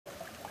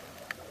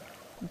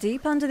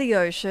Deep under the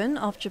ocean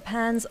off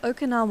Japan's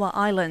Okinawa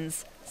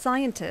Islands,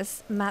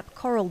 scientists map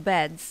coral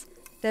beds.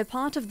 They're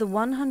part of the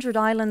 100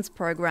 Islands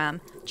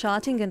program,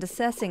 charting and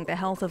assessing the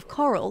health of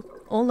coral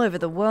all over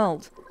the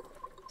world.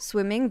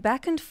 Swimming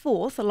back and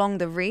forth along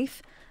the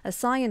reef, a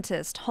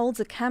scientist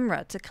holds a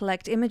camera to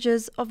collect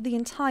images of the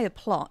entire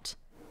plot.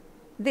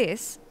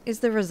 This is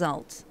the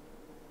result.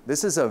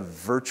 This is a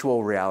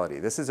virtual reality.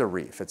 This is a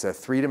reef. It's a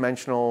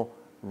three-dimensional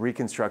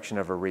reconstruction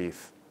of a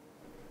reef.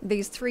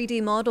 These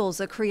 3D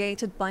models are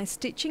created by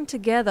stitching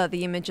together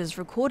the images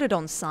recorded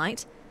on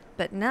site,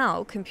 but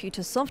now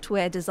computer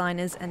software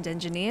designers and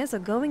engineers are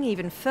going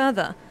even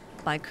further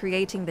by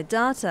creating the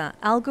data,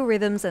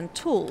 algorithms and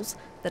tools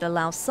that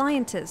allow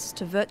scientists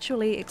to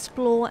virtually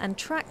explore and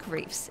track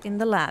reefs in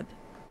the lab.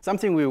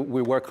 Something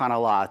we work on a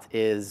lot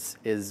is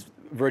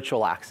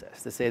virtual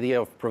access, this idea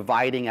of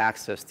providing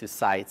access to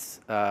sites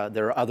that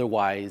are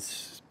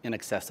otherwise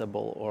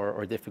inaccessible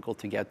or difficult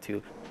to get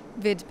to.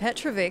 Vid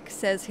Petrovic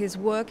says his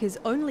work is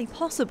only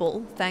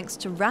possible thanks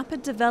to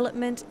rapid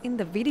development in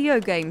the video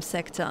game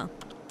sector.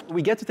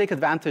 We get to take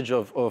advantage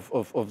of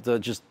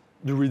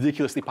the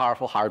ridiculously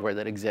powerful hardware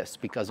that exists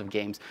because of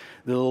games,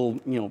 the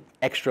little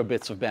extra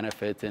bits of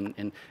benefit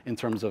in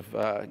terms of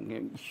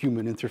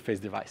human interface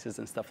devices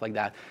and stuff like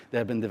that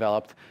have been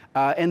developed.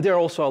 And there are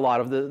also a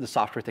lot of the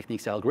software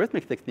techniques,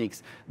 algorithmic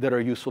techniques that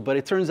are useful, but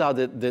it turns out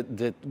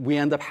that we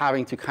end up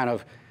having to kind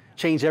of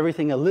change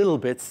everything a little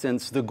bit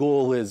since the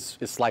goal is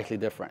slightly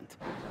different.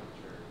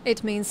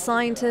 It means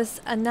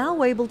scientists are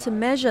now able to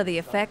measure the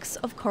effects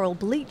of coral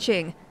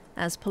bleaching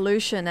as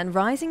pollution and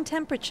rising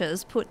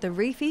temperatures put the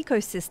reef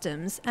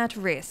ecosystems at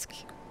risk.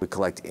 We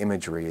collect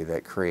imagery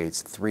that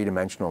creates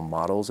three-dimensional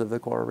models of the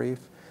coral reef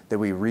that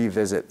we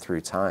revisit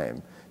through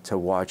time to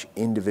watch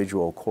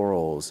individual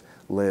corals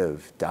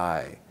live,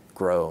 die,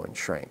 grow, and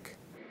shrink.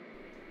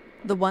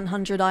 The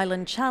 100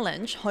 Island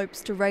Challenge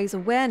hopes to raise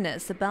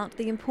awareness about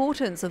the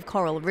importance of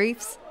coral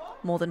reefs.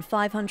 More than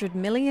 500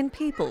 million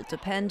people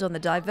depend on the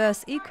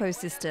diverse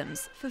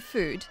ecosystems for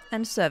food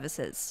and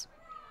services.